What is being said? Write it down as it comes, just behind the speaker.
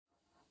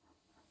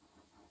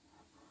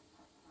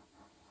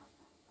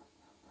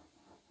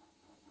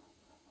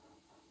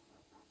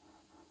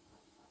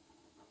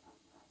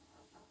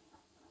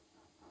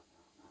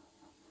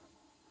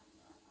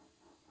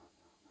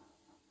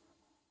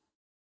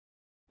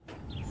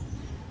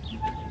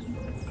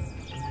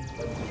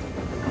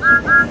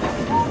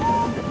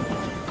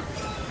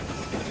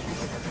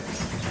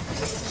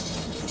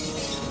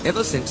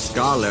Ever since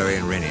Scarloey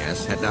and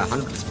Renius had their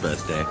 100th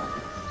birthday,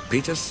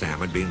 Peter Sam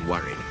had been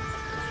worried.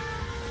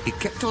 He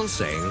kept on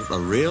saying that the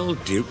real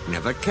Duke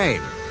never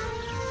came.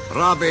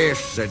 "Rubbish,"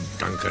 said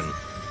Duncan.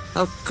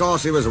 "Of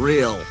course he was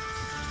real."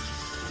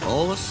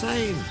 "All the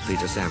same,"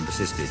 Peter Sam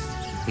persisted,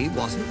 "he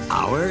wasn't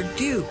our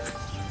Duke."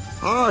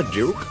 "Our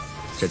Duke,"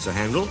 said Sir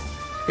Handel,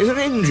 "is an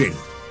engine."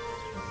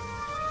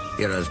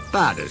 "You're as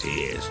bad as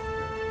he is.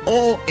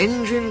 All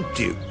engine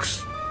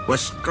dukes were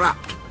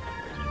scrapped.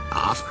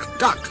 Ask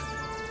Duck."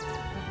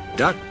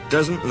 "Duck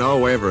doesn't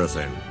know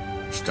everything,"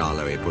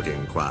 Scarloey put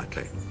in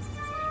quietly.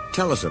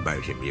 "Tell us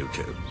about him, you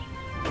two."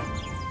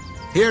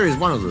 Here is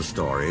one of the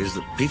stories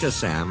that Peter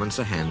Sam and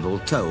Sir Handel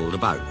told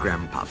about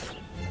Grandpuff.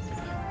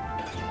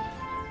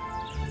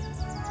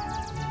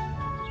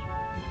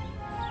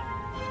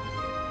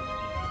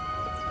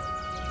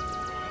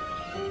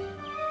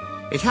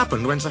 It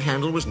happened when Sir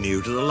Handel was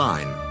new to the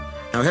line.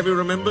 Now, have you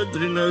remembered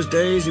that in those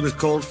days he was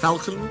called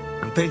Falcon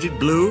and painted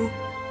blue?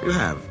 You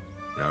have.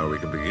 Now we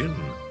can begin.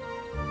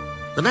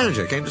 The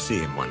manager came to see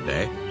him one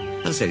day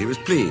and said he was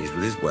pleased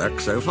with his work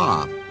so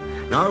far.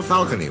 "Now,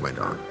 Falcon," he went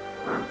on,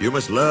 "you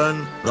must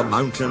learn the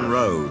mountain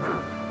road."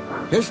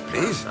 "Yes,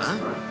 please, sir,"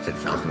 said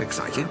Falcon,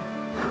 excited.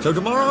 "So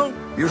tomorrow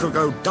you shall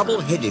go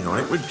double-heading on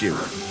it with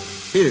Duke.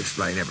 He'll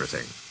explain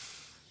everything."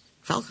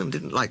 Falcon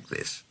didn't like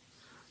this.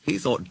 He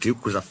thought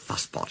Duke was a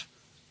fusspot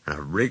and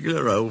a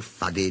regular old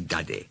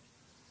fuddy-duddy.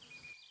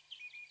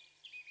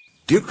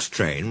 Duke's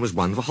train was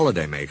one for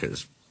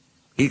holiday-makers.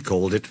 He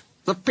called it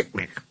the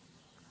picnic.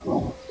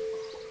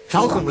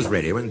 Falcon was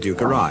ready when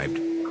Duke arrived.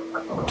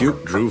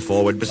 Duke drew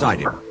forward beside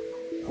him.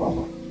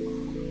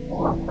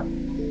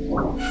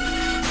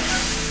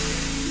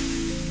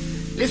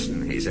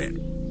 "Listen," he said.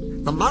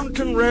 "The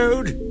mountain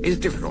road is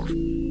difficult.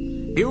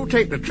 You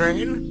take the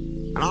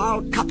train, and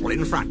I'll couple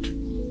in front."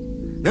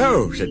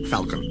 "No," said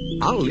Falcon.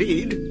 "I'll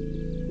lead.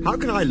 How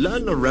can I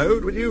learn the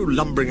road with you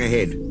lumbering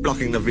ahead,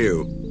 blocking the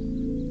view?"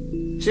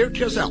 "Suit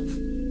yourself,"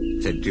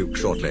 said Duke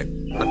shortly.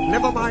 "But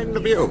never mind the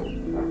view.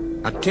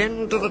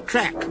 Attend to the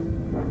track."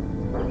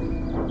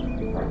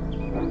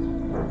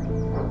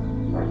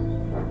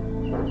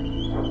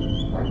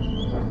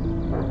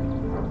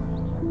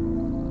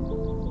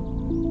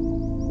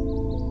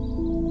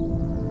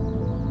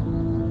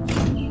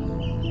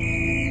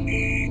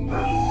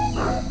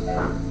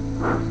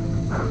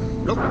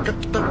 "Look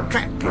at the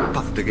track," he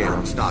puffed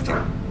again, starting.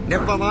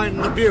 "Never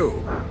mind the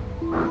view."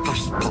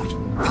 "Puss-pot,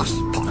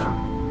 puss-pot,"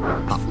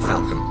 puffed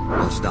Falcon,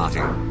 while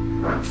starting.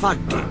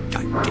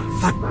 "Fuddy-duddy,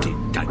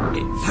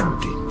 fuddy-duddy,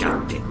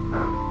 fuddy-duddy."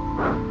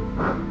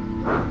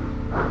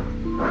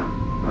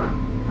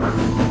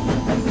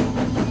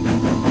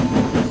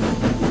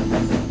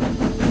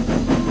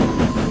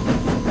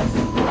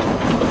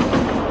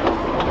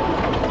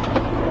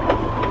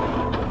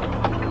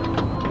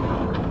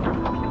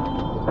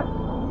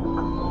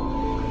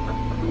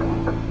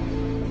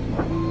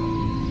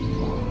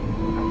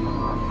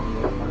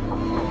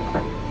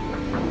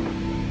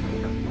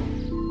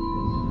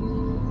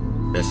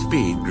 Their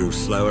speed grew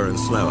slower and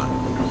slower.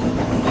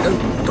 Don't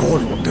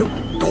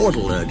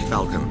dawdle, urged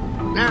Falcon.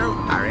 "No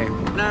hurry,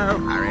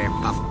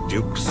 puffed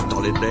Duke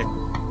stolidly.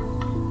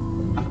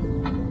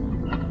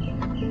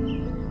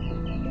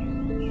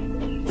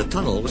 The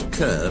tunnel was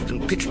curved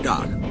and pitch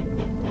dark.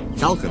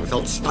 Falcon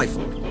felt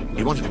stifled.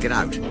 He wanted to get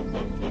out.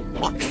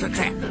 Watch the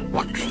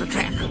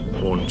track,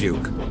 warned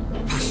Duke.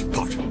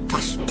 Puss-pot,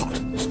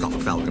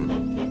 scoffed Falcon.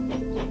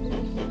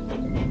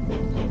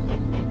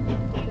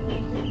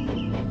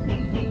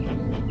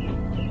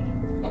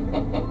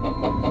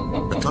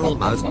 The tunnel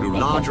mouth grew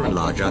larger and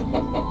larger,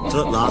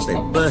 till at last they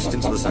burst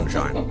into the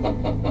sunshine.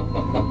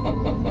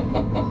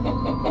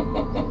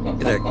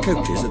 Their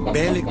coaches had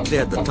barely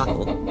cleared the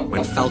tunnel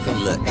when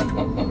Falcon lurched.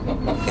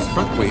 His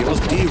front wheels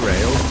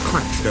derailed and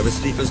cranched over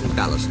sleepers and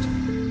ballast.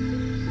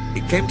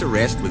 He came to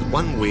rest with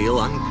one wheel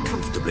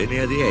uncomfortably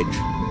near the edge.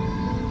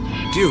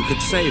 Duke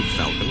had saved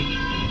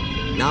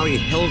Falcon. Now he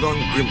held on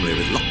grimly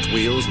with locked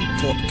wheels and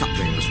taut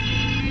couplings.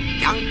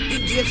 "Young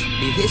idiot,"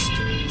 he hissed.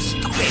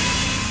 "Stop it!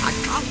 I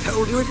can't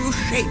hold you if you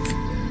shake."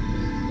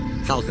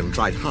 Falcon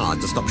tried hard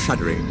to stop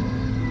shuddering.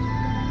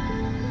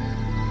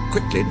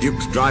 Quickly,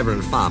 Duke's driver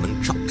and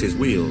fireman chopped his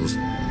wheels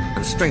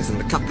and strengthened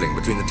the coupling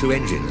between the two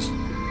engines.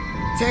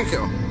 "Thank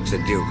you,"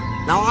 said Duke.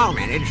 "Now I'll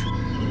manage."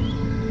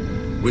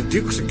 With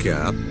Duke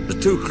secure, the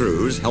two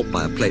crews, helped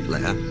by a plate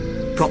layer,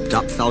 propped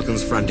up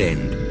Falcon's front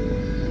end.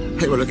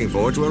 They were looking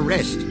forward to a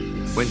rest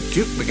when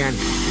Duke began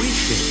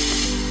wheezing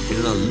in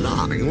an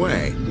alarming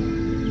way.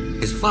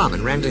 His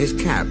fireman ran to his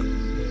cab.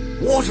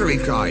 "Water!" he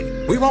cried.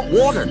 "We want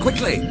water,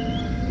 quickly!"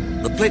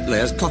 The plate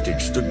layer's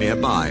cottage stood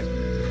nearby.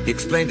 He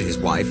explained to his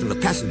wife, and the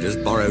passengers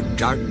borrowed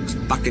jugs,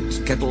 buckets,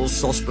 kettles,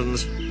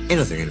 saucepans,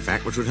 anything, in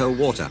fact, which would hold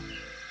water.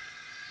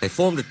 They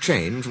formed a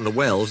chain from the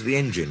well to the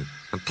engine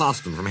and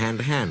passed them from hand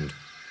to hand.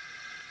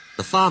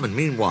 The fireman,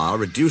 meanwhile,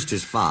 reduced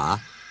his fire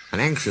and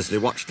anxiously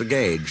watched the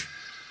gauge.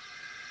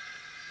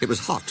 It was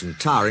hot and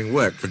tiring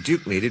work, for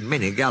Duke needed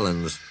many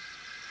gallons.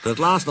 But at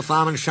last the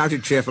fireman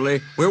shouted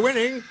cheerfully, "We're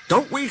winning!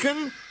 Don't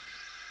weaken!"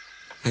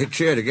 They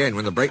cheered again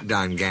when the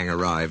breakdown gang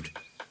arrived.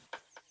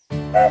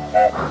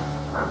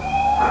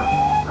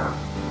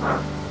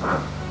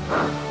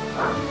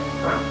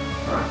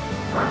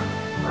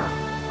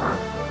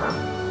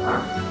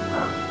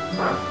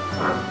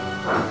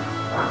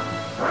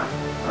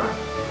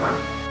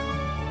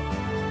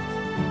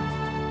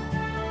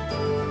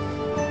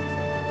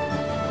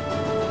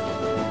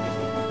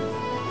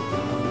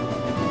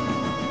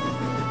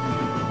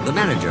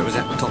 The manager was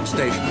at the top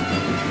station.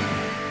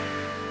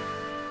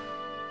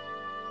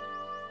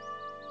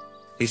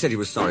 He said he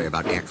was sorry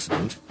about the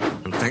accident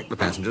and thanked the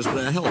passengers for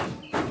their help.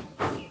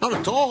 "Not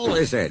at all,"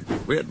 they said.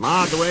 "We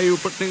admired the way you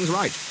put things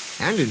right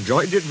and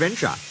enjoyed the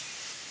adventure."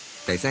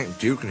 They thanked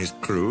Duke and his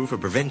crew for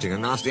preventing a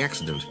nasty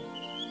accident.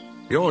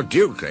 "Your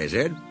Duke," they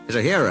said, "is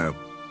a hero.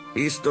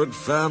 He stood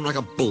firm like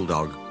a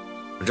bulldog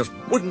and just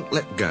wouldn't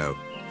let go."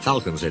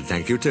 Falcon said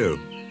thank you too.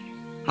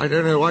 "I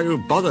don't know why you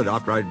bothered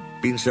after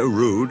I'd been so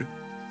rude."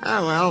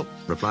 "Oh, well,"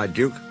 replied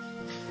Duke,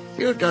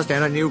 "you just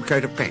had a new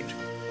coat of paint.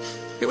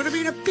 It would have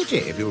been a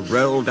pity if you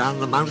rolled down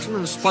the mountain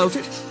and spoilt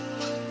it.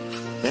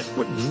 That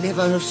would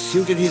never have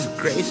suited his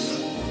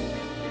grace."